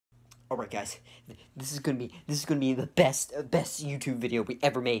Alright guys, this is gonna be the best YouTube video we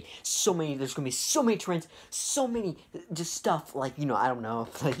ever made. There's gonna be so many trends, so many just stuff like, I don't know,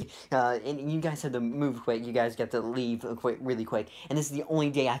 like, and you guys have to move quick, you guys got to leave really quick, and this is the only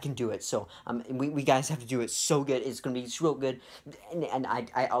day I can do it, so, we guys have to do it so good, it's gonna be real good, and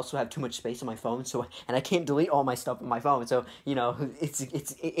I also have too much space on my phone, so, and I can't delete all my stuff on my phone, so,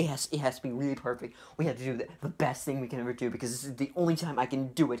 it has to be really perfect. We have to do the best thing we can ever do, because this is the only time I can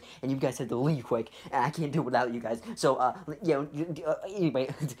do it, and you guys had to leave quick, and I can't do it without you guys. So,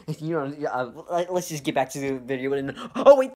 anyway, let's just get back to the video. And oh wait,